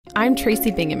I'm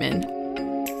Tracy Bingaman.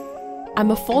 I'm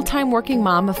a full-time working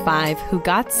mom of 5 who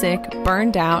got sick,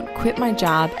 burned out, quit my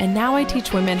job, and now I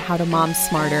teach women how to mom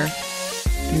smarter,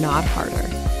 not harder.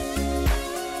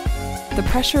 The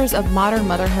pressures of modern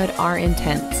motherhood are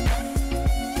intense.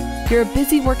 You're a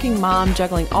busy working mom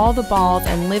juggling all the balls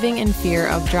and living in fear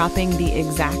of dropping the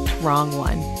exact wrong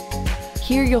one.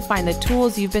 Here you'll find the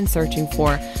tools you've been searching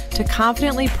for to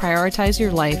confidently prioritize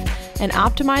your life and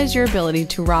optimize your ability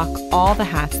to rock all the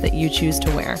hats that you choose to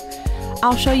wear.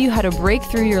 I'll show you how to break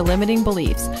through your limiting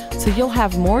beliefs so you'll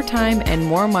have more time and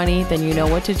more money than you know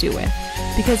what to do with.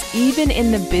 Because even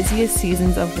in the busiest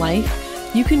seasons of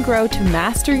life, you can grow to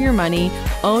master your money,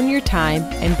 own your time,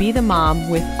 and be the mom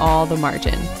with all the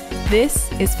margin.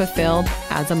 This is Fulfilled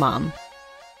as a Mom.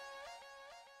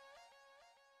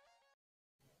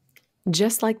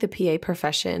 Just like the PA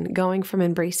profession, going from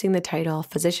embracing the title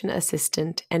physician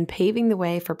assistant and paving the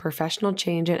way for professional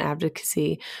change and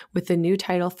advocacy with the new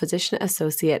title physician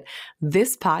associate,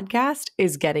 this podcast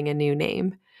is getting a new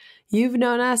name. You've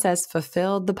known us as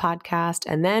Fulfilled the podcast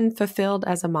and then Fulfilled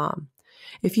as a Mom.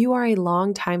 If you are a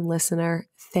longtime listener,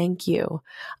 thank you.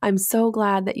 I'm so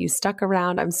glad that you stuck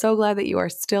around. I'm so glad that you are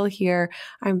still here.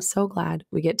 I'm so glad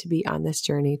we get to be on this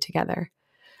journey together.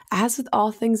 As with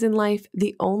all things in life,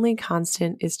 the only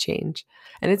constant is change,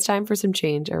 and it's time for some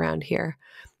change around here.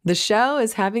 The show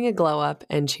is having a glow up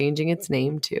and changing its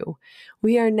name too.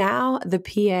 We are now The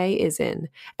PA is In,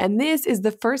 and this is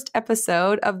the first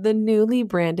episode of the newly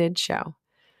branded show.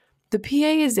 The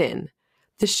PA is In,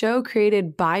 the show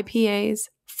created by PAs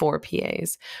for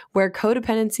PAs, where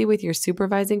codependency with your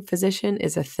supervising physician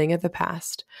is a thing of the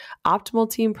past. Optimal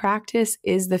team practice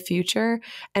is the future,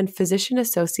 and physician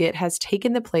associate has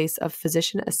taken the place of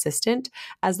physician assistant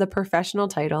as the professional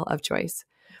title of choice.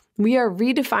 We are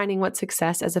redefining what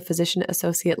success as a physician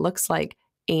associate looks like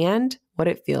and what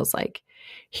it feels like.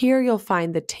 Here you'll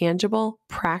find the tangible,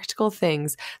 practical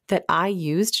things that I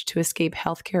used to escape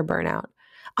healthcare burnout.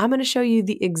 I'm going to show you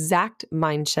the exact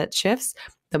mindset shifts,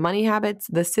 the money habits,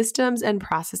 the systems and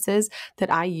processes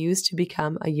that I use to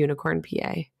become a unicorn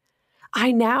PA.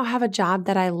 I now have a job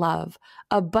that I love,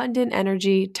 abundant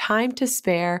energy, time to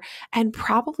spare, and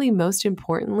probably most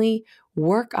importantly,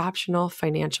 work optional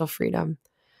financial freedom.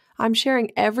 I'm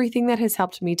sharing everything that has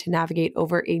helped me to navigate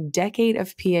over a decade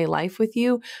of PA life with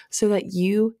you so that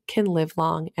you can live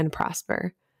long and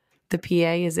prosper. The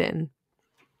PA is in.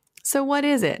 So what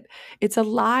is it? It's a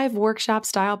live workshop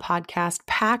style podcast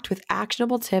packed with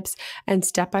actionable tips and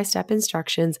step-by-step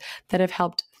instructions that have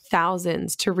helped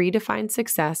thousands to redefine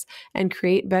success and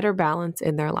create better balance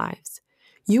in their lives.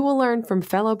 You will learn from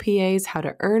fellow PAs how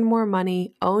to earn more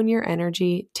money, own your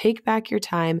energy, take back your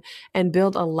time, and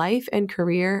build a life and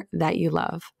career that you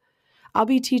love. I'll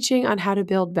be teaching on how to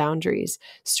build boundaries,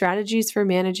 strategies for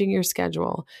managing your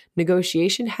schedule,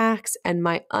 negotiation hacks, and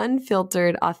my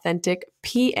unfiltered, authentic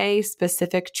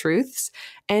PA-specific truths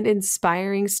and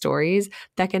inspiring stories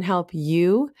that can help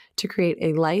you to create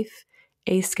a life,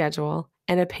 a schedule,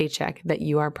 and a paycheck that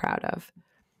you are proud of.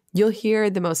 You'll hear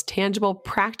the most tangible,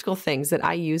 practical things that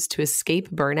I use to escape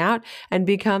burnout and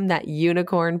become that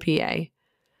unicorn PA.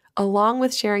 Along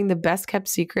with sharing the best kept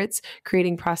secrets,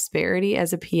 creating prosperity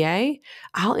as a PA,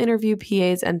 I'll interview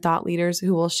PAs and thought leaders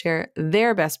who will share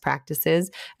their best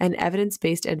practices and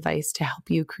evidence-based advice to help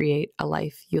you create a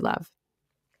life you love.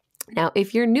 Now,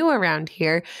 if you're new around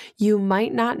here, you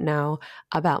might not know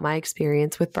about my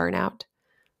experience with burnout.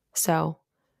 So,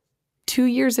 2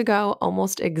 years ago,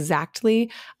 almost exactly,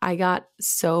 I got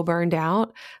so burned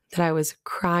out that I was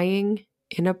crying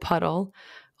in a puddle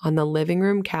on the living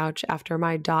room couch after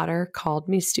my daughter called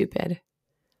me stupid.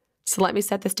 So let me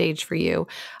set the stage for you.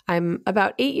 I'm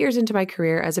about 8 years into my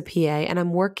career as a PA, and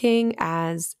I'm working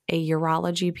as a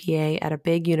urology PA at a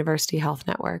big university health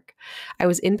network. I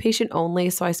was inpatient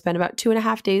only, so I spent about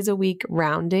 2.5 days a week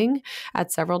rounding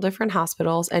at several different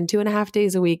hospitals and 2.5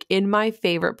 days a week in my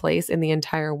favorite place in the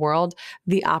entire world,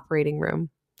 the operating room.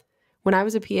 When I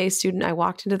was a PA student, I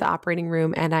walked into the operating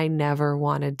room and I never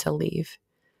wanted to leave.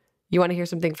 You want to hear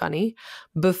something funny?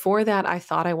 Before that, I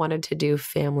thought I wanted to do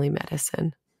family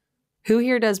medicine. Who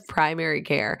here does primary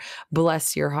care?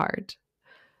 Bless your heart.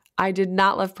 I did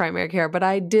not love primary care, but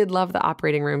I did love the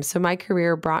operating room. So my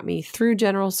career brought me through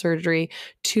general surgery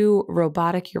to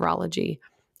robotic urology.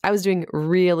 I was doing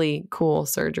really cool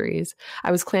surgeries.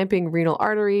 I was clamping renal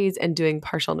arteries and doing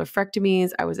partial nephrectomies.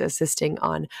 I was assisting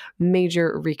on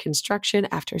major reconstruction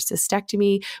after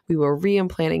cystectomy. We were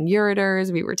reimplanting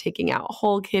ureters. We were taking out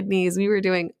whole kidneys. We were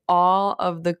doing all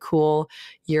of the cool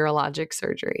urologic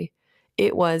surgery.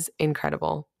 It was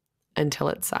incredible until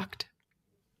it sucked.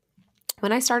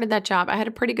 When I started that job, I had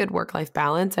a pretty good work-life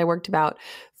balance. I worked about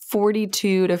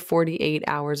 42 to 48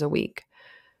 hours a week.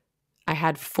 I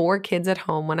had 4 kids at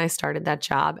home when I started that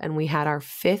job, and we had our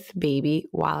 5th baby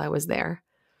while I was there.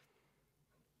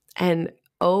 And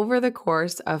over the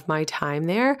course of my time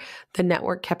there, the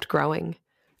network kept growing.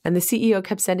 And the CEO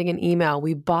kept sending an email.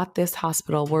 We bought this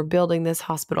hospital. We're building this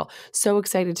hospital. So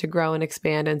excited to grow and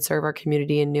expand and serve our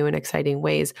community in new and exciting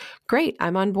ways. Great.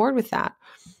 I'm on board with that.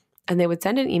 And they would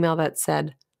send an email that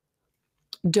said,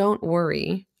 don't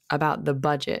worry about the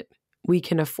budget. We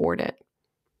can afford it.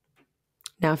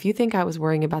 Now, if you think I was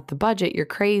worrying about the budget, you're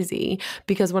crazy,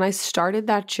 because when I started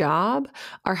that job,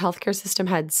 our healthcare system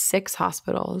had 6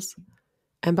 hospitals.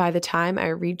 And by the time I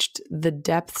reached the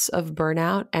depths of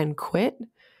burnout and quit,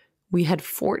 we had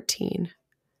 14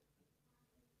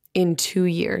 in 2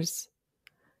 years.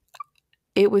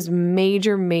 It was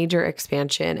major, major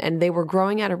expansion, and they were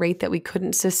growing at a rate that we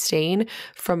couldn't sustain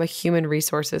from a human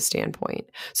resources standpoint.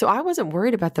 So I wasn't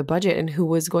worried about the budget and who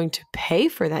was going to pay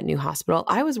for that new hospital.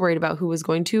 I was worried about who was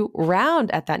going to round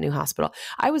at that new hospital.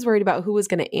 I was worried about who was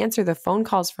going to answer the phone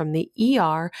calls from the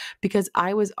ER, because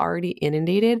I was already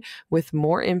inundated with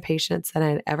more inpatients than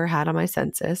I had ever had on my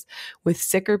census, with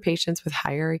sicker patients with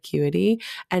higher acuity.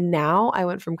 And now I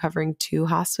went from covering 2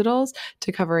 hospitals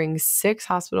to covering 6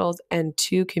 hospitals and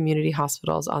 2 community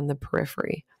hospitals on the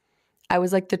periphery. I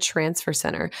was like the transfer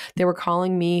center. They were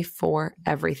calling me for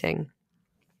everything.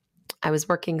 I was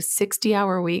working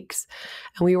 60-hour weeks,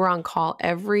 and we were on call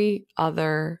every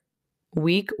other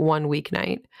week, 1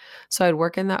 weeknight. So I'd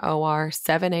work in the OR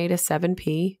 7A to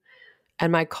 7P,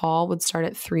 and my call would start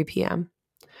at 3 p.m.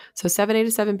 So 7A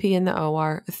to 7P in the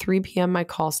OR, 3 p.m. my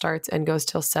call starts and goes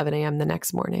till 7 a.m. the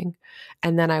next morning.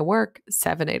 And then I work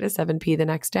 7A to 7P the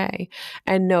next day.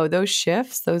 And no, those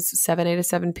shifts, those 7A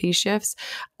to 7P shifts,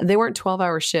 they weren't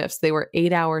 12-hour shifts. They were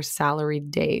 8-hour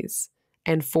salaried days.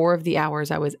 And 4 of the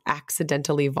hours I was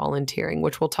accidentally volunteering,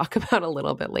 which we'll talk about a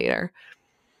little bit later.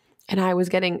 And I was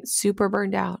getting super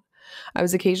burned out. I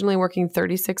was occasionally working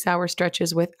 36-hour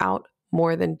stretches without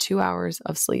more than 2 hours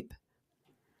of sleep.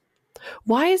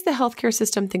 Why does the healthcare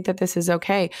system think that this is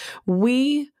okay?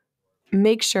 We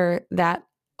make sure that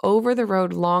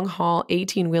over-the-road long-haul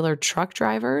 18-wheeler truck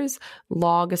drivers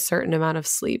log a certain amount of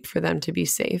sleep for them to be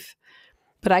safe.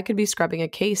 But I could be scrubbing a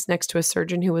case next to a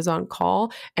surgeon who was on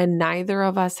call, and neither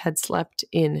of us had slept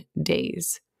in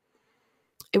days.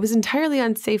 It was entirely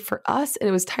unsafe for us, and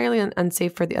it was entirely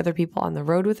unsafe for the other people on the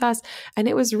road with us, and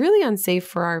it was really unsafe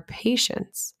for our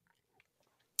patients.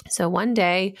 So one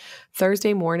day,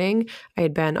 Thursday morning, I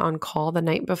had been on call the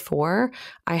night before.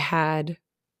 I had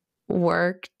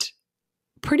worked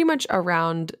pretty much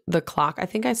around the clock. I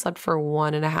think I slept for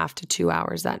 1.5 to 2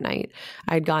 hours that night.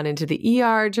 I had gone into the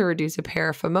ER to reduce a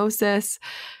paraphimosis,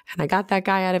 and I got that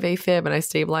guy out of AFib, and I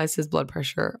stabilized his blood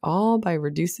pressure, all by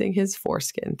reducing his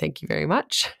foreskin. Thank you very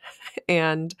much.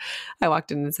 And I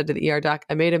walked in and said to the ER doc,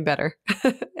 I made him better.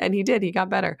 And he did. He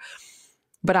got better.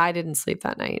 But I didn't sleep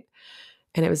that night.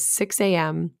 And it was 6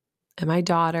 a.m. and my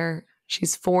daughter,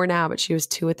 she's 4 now, but she was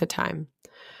 2 at the time.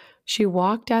 She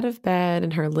walked out of bed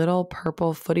in her little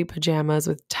purple footy pajamas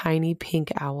with tiny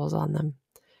pink owls on them.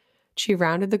 She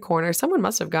rounded the corner. Someone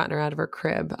must have gotten her out of her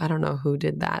crib. I don't know who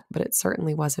did that, but it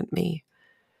certainly wasn't me,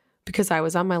 because I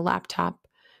was on my laptop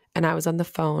and I was on the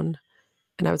phone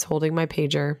and I was holding my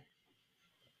pager,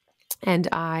 and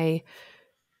I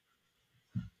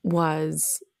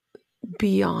was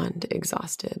beyond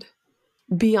exhausted.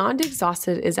 Beyond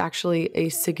exhausted is actually a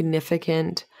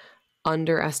significant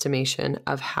underestimation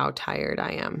of how tired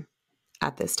I am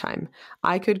at this time.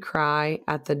 I could cry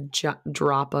at the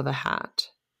drop of a hat.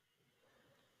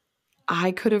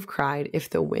 I could have cried if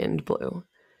the wind blew.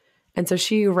 And so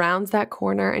she rounds that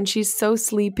corner, and she's so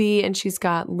sleepy, and she's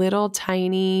got little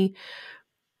tiny,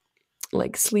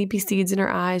 like, sleepy seeds in her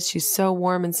eyes. She's so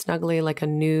warm and snuggly, like a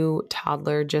new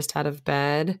toddler just out of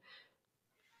bed.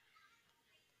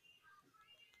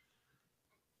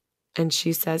 And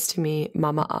she says to me,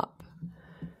 "Mama up."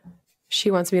 She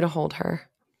wants me to hold her.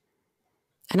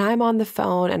 And I'm on the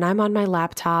phone, and I'm on my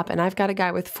laptop, and I've got a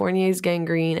guy with Fournier's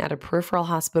gangrene at a peripheral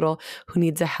hospital who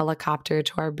needs a helicopter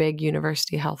to our big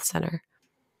university health center.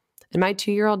 And my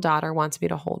 2-year-old daughter wants me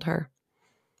to hold her.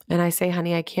 And I say,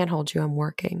 "Honey, I can't hold you. I'm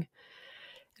working."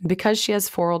 And because she has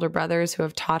 4 older brothers who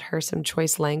have taught her some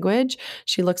choice language,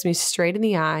 she looks me straight in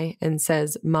the eye and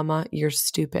says, "Mama, you're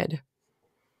stupid."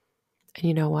 And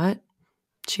you know what?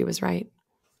 She was right.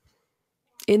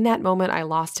 In that moment, I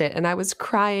lost it, and I was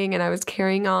crying and I was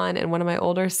carrying on. And one of my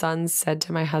older sons said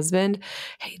to my husband,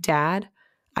 "Hey, Dad,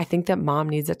 I think that Mom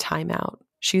needs a timeout.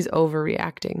 She's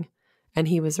overreacting." And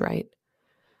he was right.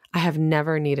 I have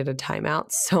never needed a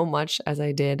timeout so much as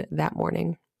I did that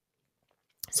morning.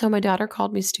 So my daughter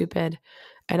called me stupid,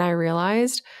 and I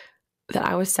realized that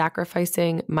I was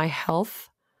sacrificing my health,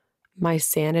 my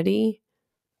sanity,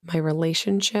 my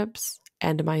relationships,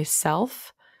 and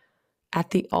myself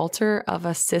at the altar of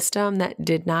a system that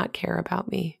did not care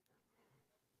about me.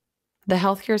 The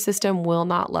healthcare system will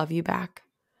not love you back.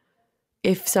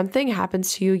 If something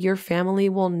happens to you, your family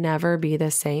will never be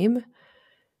the same.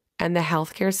 And the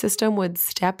healthcare system would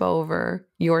step over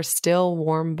your still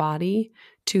warm body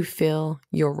to fill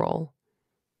your role.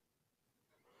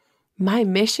 My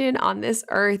mission on this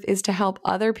earth is to help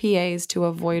other PAs to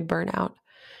avoid burnout,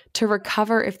 to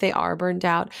recover if they are burned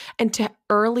out, and to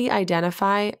early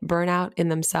identify burnout in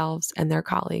themselves and their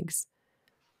colleagues.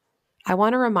 I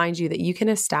want to remind you that you can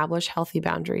establish healthy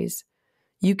boundaries.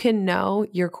 You can know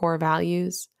your core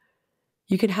values.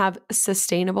 You can have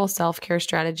sustainable self-care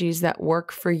strategies that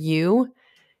work for you,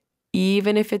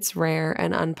 even if it's rare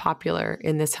and unpopular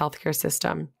in this healthcare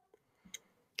system.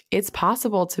 It's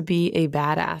possible to be a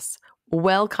badass,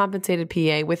 well-compensated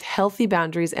PA with healthy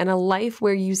boundaries and a life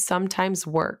where you sometimes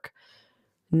work,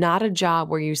 not a job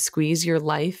where you squeeze your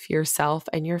life, yourself,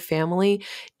 and your family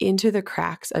into the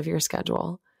cracks of your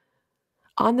schedule.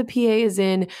 On the PA is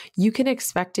in, you can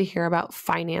expect to hear about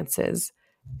finances,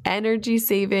 energy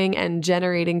saving and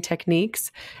generating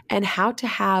techniques, and how to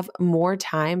have more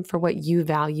time for what you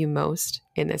value most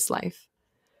in this life.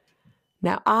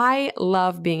 Now, I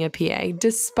love being a PA.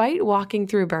 Despite walking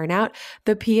through burnout,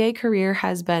 the PA career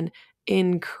has been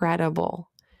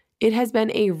incredible. It has been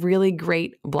a really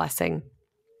great blessing.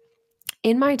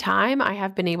 In my time, I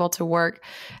have been able to work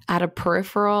at a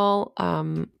peripheral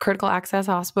critical access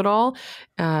hospital,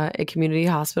 a community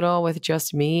hospital with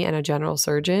just me and a general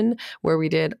surgeon, where we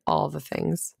did all the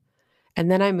things. And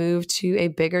then I moved to a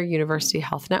bigger university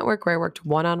health network where I worked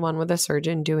one-on-one with a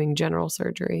surgeon doing general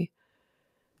surgery.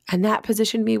 And that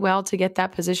positioned me well to get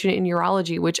that position in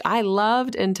urology, which I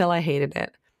loved until I hated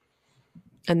it.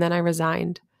 And then I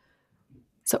resigned.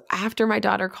 So after my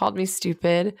daughter called me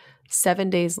stupid,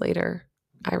 7 days later,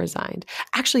 I resigned.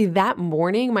 Actually, that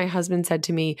morning, my husband said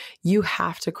to me, "You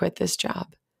have to quit this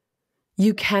job.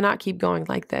 You cannot keep going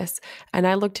like this." And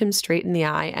I looked him straight in the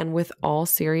eye, and with all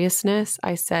seriousness,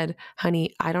 I said,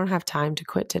 "Honey, I don't have time to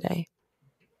quit today."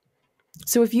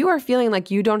 So if you are feeling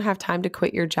like you don't have time to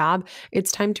quit your job,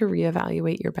 it's time to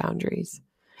reevaluate your boundaries.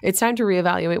 It's time to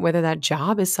reevaluate whether that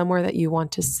job is somewhere that you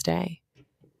want to stay.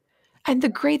 And the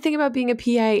great thing about being a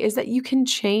PA is that you can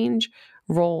change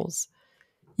roles.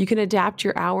 You can adapt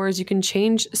your hours. You can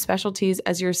change specialties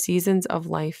as your seasons of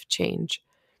life change.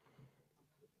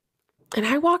 And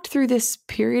I walked through this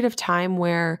period of time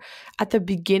where at the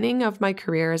beginning of my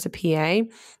career as a PA,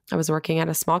 I was working at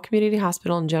a small community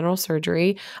hospital in general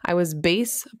surgery. I was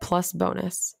base plus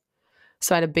bonus.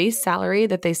 So I had a base salary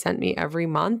that they sent me every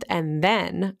month, and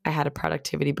then I had a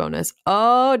productivity bonus.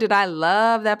 Oh, did I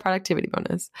love that productivity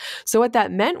bonus. So what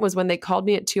that meant was when they called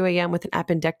me at 2 a.m. with an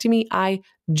appendectomy, I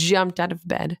jumped out of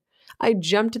bed. I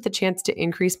jumped at the chance to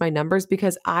increase my numbers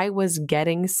because I was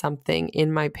getting something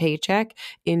in my paycheck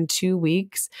in 2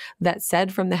 weeks that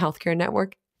said from the healthcare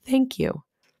network, "Thank you.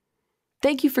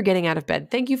 Thank you for getting out of bed.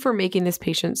 Thank you for making this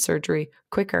patient's surgery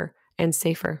quicker and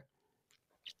safer."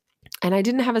 And I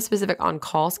didn't have a specific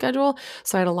on-call schedule,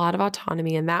 so I had a lot of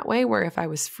autonomy in that way, where if I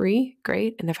was free,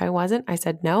 great. And if I wasn't, I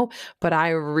said no. But I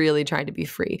really tried to be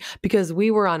free because we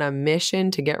were on a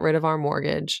mission to get rid of our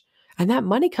mortgage. And that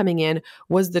money coming in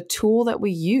was the tool that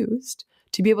we used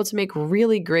to be able to make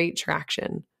really great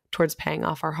traction towards paying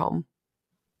off our home.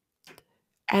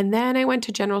 And then I went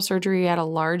to general surgery at a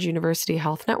large university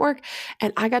health network,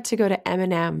 and I got to go to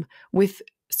M&M with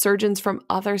surgeons from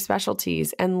other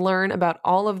specialties and learn about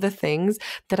all of the things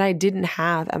that I didn't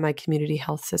have at my community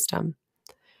health system.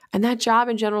 And that job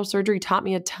in general surgery taught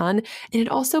me a ton, and it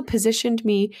also positioned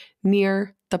me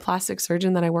near the plastic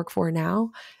surgeon that I work for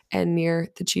now and near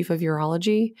the chief of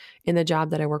urology in the job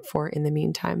that I work for in the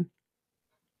meantime.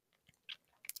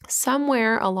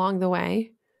 Somewhere along the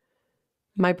way,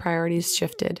 my priorities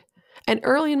shifted. And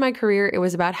early in my career, it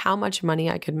was about how much money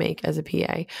I could make as a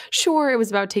PA. Sure, it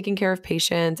was about taking care of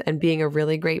patients and being a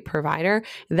really great provider.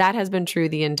 That has been true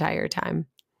the entire time.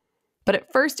 But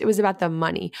at first, it was about the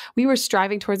money. We were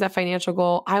striving towards that financial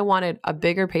goal. I wanted a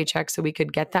bigger paycheck so we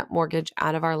could get that mortgage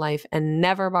out of our life and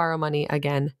never borrow money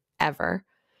again, ever.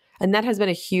 And that has been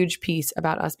a huge piece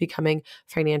about us becoming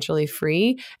financially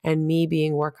free and me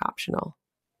being work optional.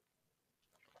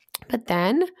 But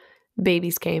then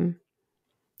babies came.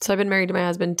 So I've been married to my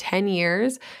husband 10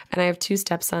 years, and I have 2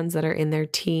 stepsons that are in their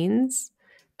teens,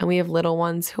 and we have little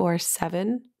ones who are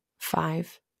 7,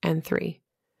 5, and 3.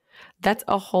 That's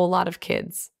a whole lot of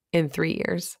kids in 3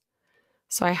 years.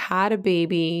 So I had a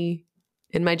baby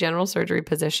in my general surgery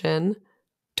position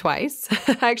twice.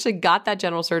 I actually got that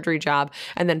general surgery job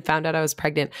and then found out I was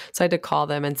pregnant. So I had to call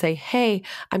them and say, hey,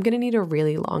 I'm going to need a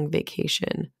really long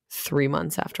vacation 3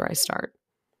 months after I start.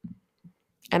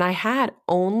 And I had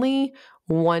only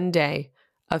 1 day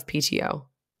of PTO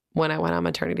when I went on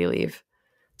maternity leave.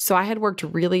 So I had worked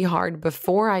really hard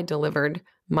before I delivered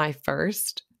my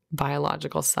first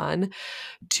biological son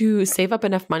to save up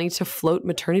enough money to float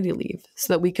maternity leave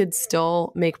so that we could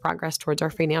still make progress towards our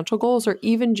financial goals or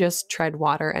even just tread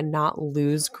water and not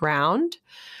lose ground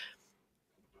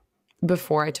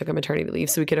before I took a maternity leave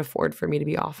so we could afford for me to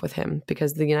be off with him,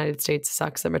 because the United States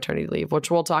sucks at maternity leave,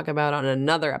 which we'll talk about on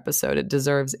another episode. It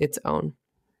deserves its own.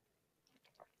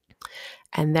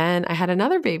 And then I had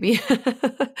another baby.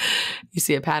 You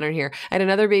see a pattern here. I had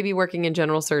another baby working in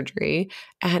general surgery.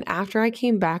 And after I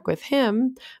came back with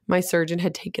him, my surgeon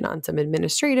had taken on some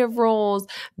administrative roles.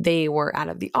 They were out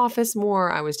of the office more.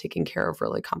 I was taking care of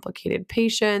really complicated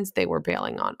patients. They were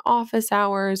bailing on office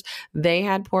hours. They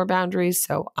had poor boundaries,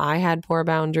 so I had poor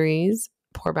boundaries.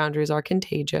 Poor boundaries are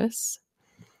contagious.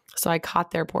 So I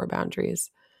caught their poor boundaries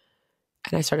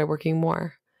and I started working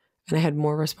more. And I had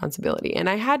more responsibility. And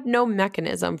I had no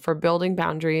mechanism for building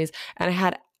boundaries. And I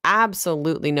had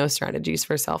absolutely no strategies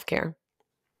for self-care.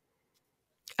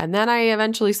 And then I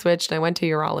eventually switched. I went to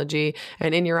urology.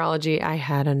 And in urology, I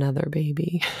had another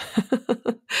baby.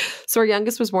 So our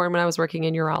youngest was born when I was working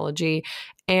in urology.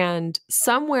 And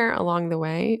somewhere along the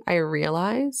way, I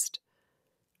realized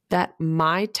that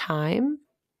my time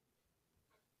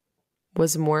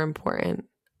was more important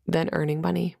than earning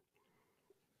money.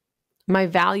 My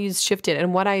values shifted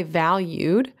and what I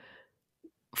valued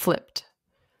flipped.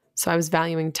 So I was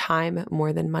valuing time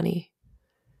more than money.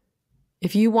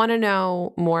 If you want to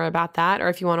know more about that, or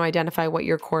if you want to identify what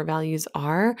your core values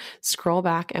are, scroll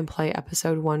back and play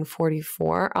episode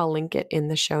 144. I'll link it in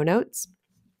the show notes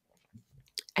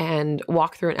and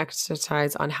walk through an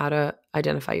exercise on how to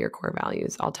identify your core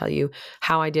values. I'll tell you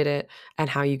how I did it and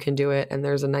how you can do it. And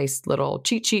there's a nice little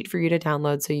cheat sheet for you to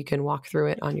download so you can walk through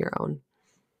it on your own.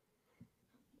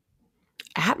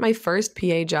 At my first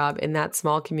PA job in that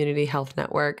small community health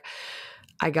network,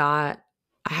 I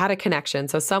had a connection.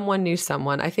 So someone knew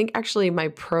someone. I think actually my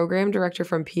program director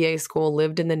from PA school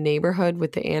lived in the neighborhood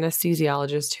with the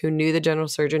anesthesiologist who knew the general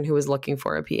surgeon who was looking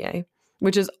for a PA,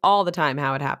 which is all the time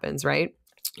how it happens, right?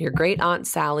 Your great aunt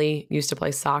Sally used to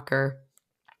play soccer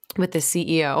with the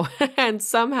CEO, and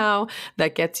somehow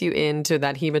that gets you into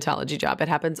that hematology job. It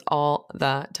happens all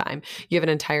the time. You have an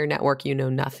entire network you know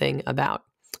nothing about.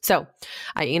 So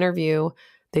I interview,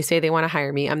 they say they want to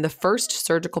hire me. I'm the first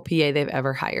surgical PA they've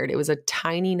ever hired. It was a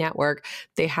tiny network.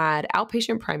 They had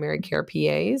outpatient primary care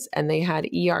PAs and they had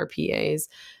ER PAs.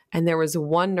 And there was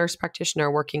one nurse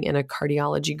practitioner working in a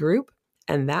cardiology group,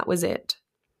 and that was it.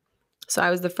 So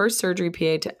I was the first surgery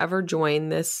PA to ever join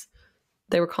this.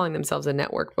 They were calling themselves a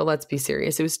network, but let's be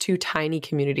serious. It was 2 tiny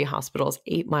community hospitals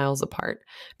 8 miles apart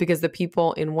because the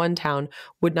people in one town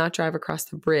would not drive across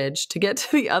the bridge to get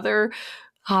to the other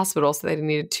hospital. So they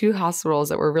needed 2 hospitals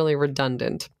that were really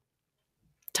redundant.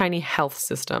 Tiny health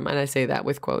system. And I say that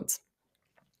with quotes.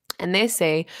 And they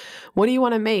say, what do you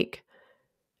want to make?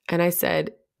 And I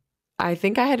said, I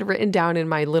think I had written down in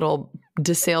my little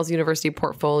DeSales University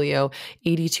portfolio,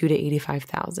 82 to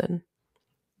 85,000.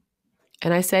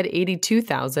 And I said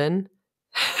 82,000.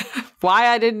 Why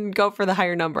I didn't go for the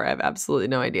higher number, I have absolutely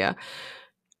no idea.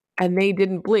 And they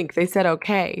didn't blink. They said,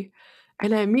 okay.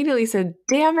 And I immediately said,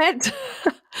 damn it.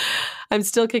 I'm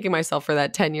still kicking myself for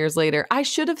that 10 years later. I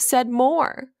should have said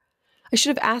more. I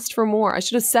should have asked for more. I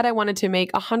should have said I wanted to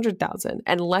make 100,000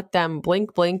 and let them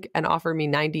blink and offer me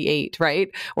 98, right?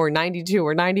 Or 92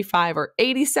 or 95 or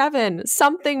 87,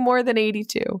 something more than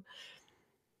 82.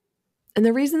 And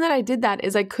the reason that I did that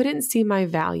is I couldn't see my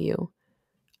value.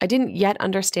 I didn't yet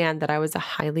understand that I was a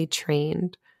highly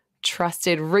trained,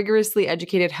 trusted, rigorously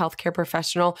educated healthcare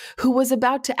professional who was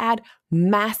about to add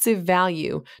massive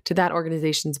value to that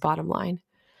organization's bottom line.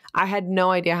 I had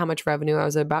no idea how much revenue I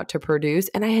was about to produce,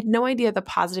 and I had no idea the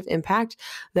positive impact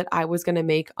that I was going to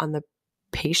make on the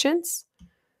patients,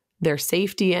 their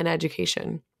safety, and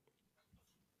education.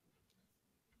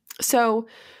 So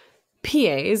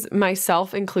PAs,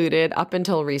 myself included, up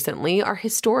until recently, are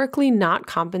historically not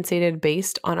compensated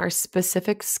based on our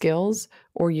specific skills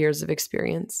or years of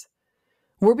experience.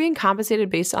 We're being compensated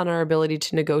based on our ability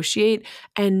to negotiate,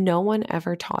 and no one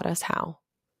ever taught us how.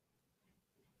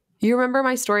 You remember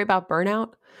my story about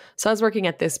burnout? So I was working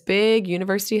at this big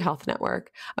university health network.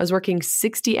 I was working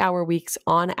 60-hour weeks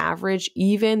on average,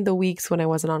 even the weeks when I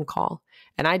wasn't on call.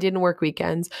 and I didn't work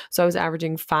weekends. So I was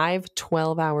averaging 5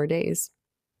 12-hour days.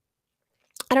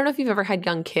 I don't know if you've ever had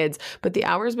young kids, but the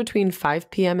hours between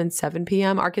 5 p.m. and 7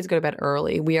 p.m., our kids go to bed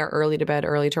early. We are early to bed,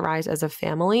 early to rise as a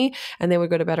family, and they would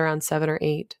go to bed around 7 or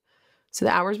 8. So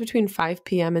the hours between 5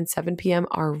 p.m. and 7 p.m.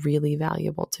 are really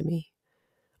valuable to me.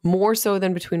 More so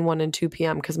than between 1 and 2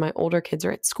 p.m. because my older kids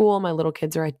are at school, my little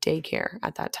kids are at daycare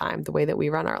at that time, the way that we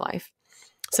run our life.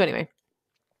 So anyway,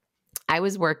 I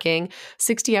was working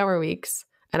 60-hour weeks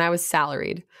and I was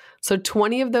salaried. So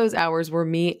 20 of those hours were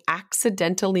me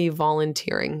accidentally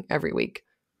volunteering every week.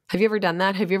 Have you ever done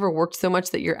that? Have you ever worked so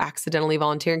much that you're accidentally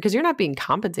volunteering? Because you're not being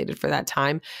compensated for that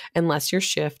time unless you're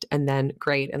shift, and then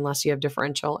great. Unless you have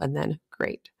differential, and then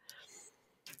great.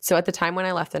 So at the time when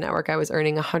I left the network, I was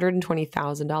earning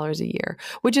 $120,000 a year,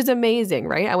 which is amazing,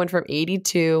 right? I went from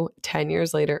 82, 10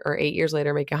 years later, or 8 years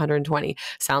later, making 120.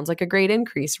 Sounds like a great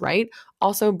increase, right?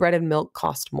 Also, bread and milk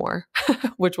cost more,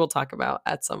 which we'll talk about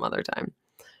at some other time.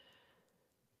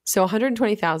 So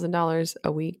 $120,000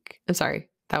 a week. I'm sorry,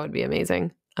 that would be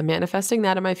amazing. I'm manifesting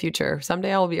that in my future.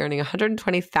 Someday I will be earning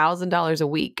 $120,000 a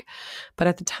week. But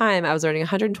at the time, I was earning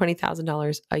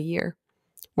 $120,000 a year,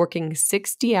 working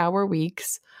 60-hour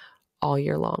weeks all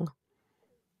year long.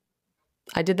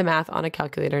 I did the math on a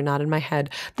calculator, not in my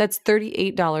head. That's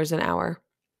 $38 an hour.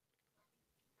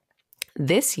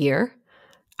 This year,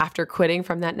 after quitting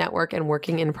from that network and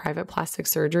working in private plastic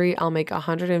surgery, I'll make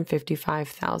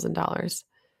 $155,000.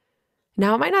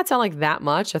 Now, it might not sound like that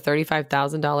much, a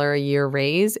 $35,000 a year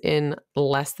raise in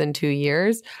less than 2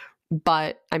 years,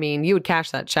 but I mean, you would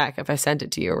cash that check if I sent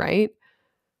it to you, right?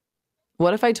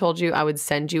 What if I told you I would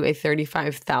send you a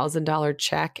 $35,000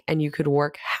 check and you could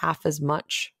work half as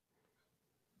much?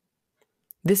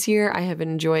 This year, I have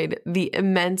enjoyed the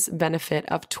immense benefit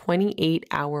of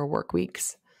 28-hour work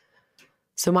weeks.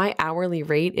 So my hourly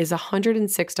rate is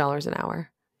 $106 an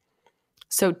hour.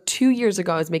 So 2 years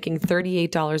ago, I was making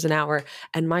 $38 an hour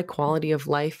and my quality of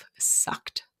life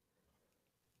sucked.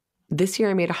 This year,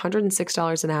 I made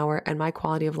 $106 an hour and my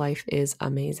quality of life is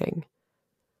amazing.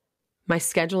 My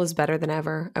schedule is better than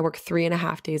ever. I work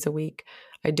 3.5 days a week.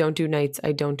 I don't do nights,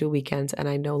 I don't do weekends, and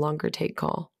I no longer take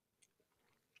call.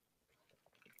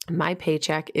 My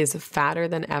paycheck is fatter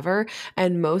than ever.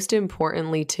 And most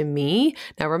importantly to me,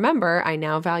 now remember, I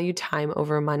now value time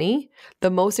over money. The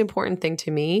most important thing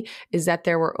to me is that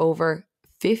there were over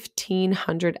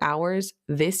 1,500 hours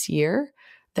this year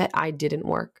that I didn't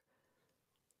work.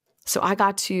 So I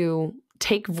got to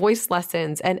take voice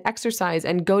lessons and exercise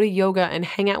and go to yoga and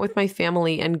hang out with my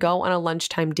family and go on a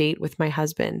lunchtime date with my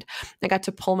husband. I got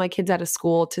to pull my kids out of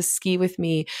school to ski with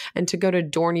me and to go to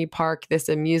Dorney Park, this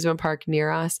amusement park near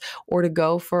us, or to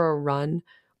go for a run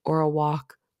or a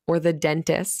walk or the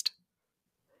dentist.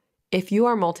 If you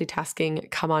are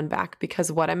multitasking, come on back,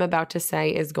 because what I'm about to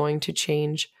say is going to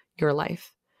change your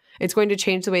life. It's going to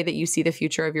change the way that you see the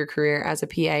future of your career as a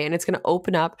PA, and it's going to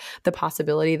open up the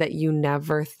possibility that you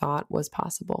never thought was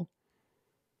possible.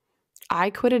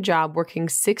 I quit a job working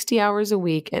 60 hours a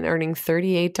week and earning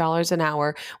 $38 an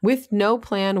hour with no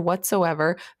plan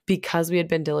whatsoever because we had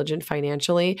been diligent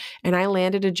financially, and I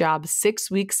landed a job 6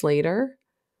 weeks later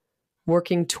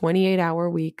working 28-hour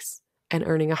weeks and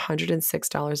earning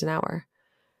 $106 an hour.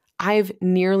 I've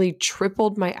nearly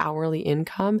tripled my hourly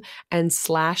income and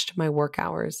slashed my work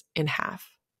hours in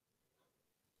half.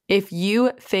 If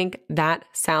you think that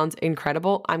sounds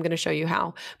incredible, I'm going to show you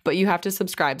how, but you have to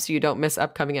subscribe so you don't miss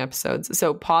upcoming episodes.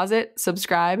 So pause it,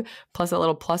 subscribe, plus a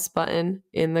little plus button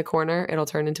in the corner. It'll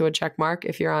turn into a check mark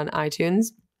if you're on iTunes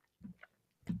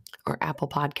or Apple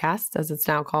Podcasts, as it's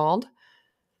now called.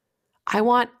 I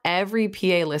want every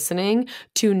PA listening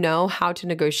to know how to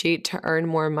negotiate to earn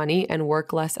more money and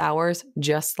work less hours,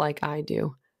 just like I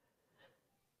do.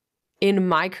 In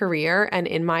my career and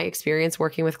in my experience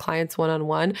working with clients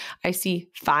one-on-one, I see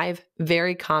 5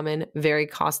 very common, very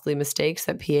costly mistakes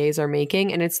that PAs are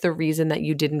making, and it's the reason that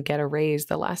you didn't get a raise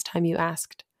the last time you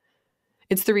asked.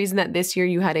 It's the reason that this year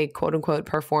you had a quote-unquote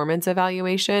performance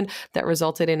evaluation that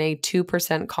resulted in a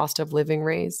 2% cost of living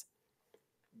raise.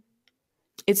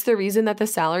 It's the reason that the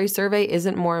salary survey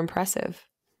isn't more impressive.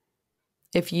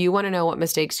 If you want to know what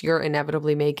mistakes you're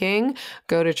inevitably making,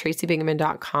 go to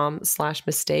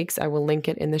tracybingaman.com/mistakes. I will link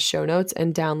it in the show notes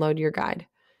and download your guide.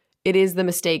 It is the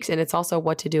mistakes, and it's also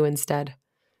what to do instead.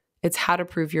 It's how to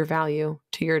prove your value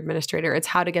to your administrator. It's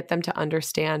how to get them to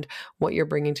understand what you're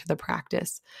bringing to the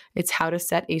practice. It's how to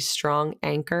set a strong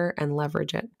anchor and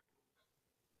leverage it.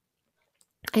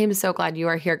 I am so glad you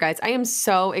are here, guys. I am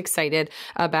so excited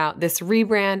about this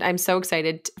rebrand. I'm so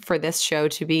excited for this show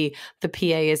to be The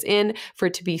PA is In, for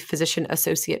it to be physician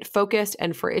associate focused,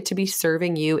 and for it to be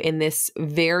serving you in this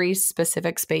very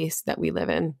specific space that we live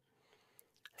in.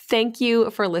 Thank you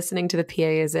for listening to The PA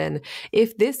is In.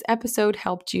 If this episode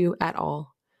helped you at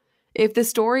all, if the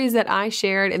stories that I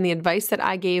shared and the advice that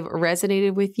I gave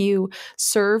resonated with you,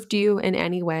 served you in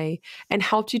any way, and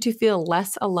helped you to feel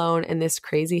less alone in this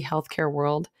crazy healthcare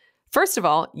world, first of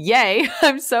all, yay,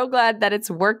 I'm so glad that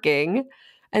it's working.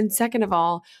 And second of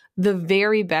all, the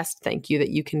very best thank you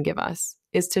that you can give us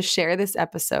is to share this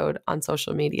episode on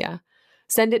social media.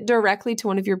 Send it directly to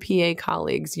one of your PA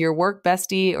colleagues, your work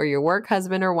bestie or your work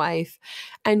husband or wife,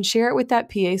 and share it with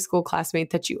that PA school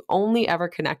classmate that you only ever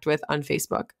connect with on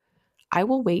Facebook. I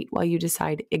will wait while you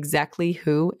decide exactly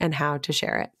who and how to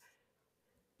share it.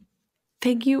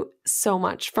 Thank you so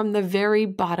much from the very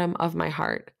bottom of my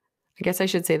heart. I guess I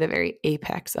should say the very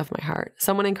apex of my heart.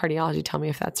 Someone in cardiology tell me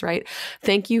if that's right.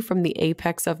 Thank you from the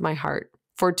apex of my heart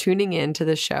for tuning in to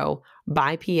the show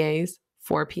by PAs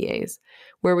for PAs,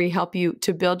 where we help you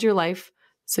to build your life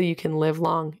so you can live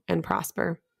long and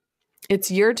prosper.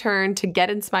 It's your turn to get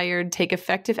inspired, take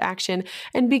effective action,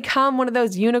 and become one of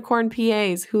those unicorn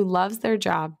PAs who loves their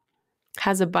job,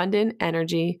 has abundant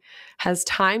energy, has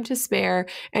time to spare,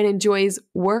 and enjoys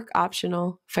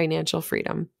work-optional financial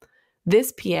freedom.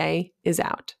 This PA is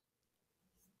out.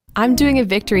 I'm doing a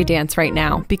victory dance right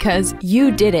now because you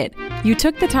did it. You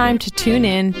took the time to tune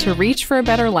in, to reach for a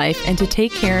better life, and to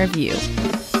take care of you.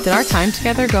 Did our time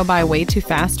together go by way too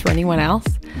fast for anyone else?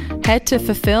 Head to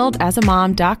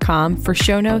fulfilledasmom.com for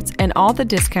show notes and all the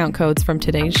discount codes from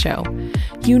today's show.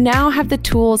 You now have the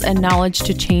tools and knowledge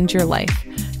to change your life.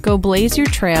 Go blaze your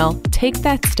trail, take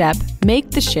that step,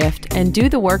 make the shift, and do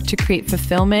the work to create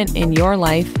fulfillment in your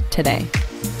life today.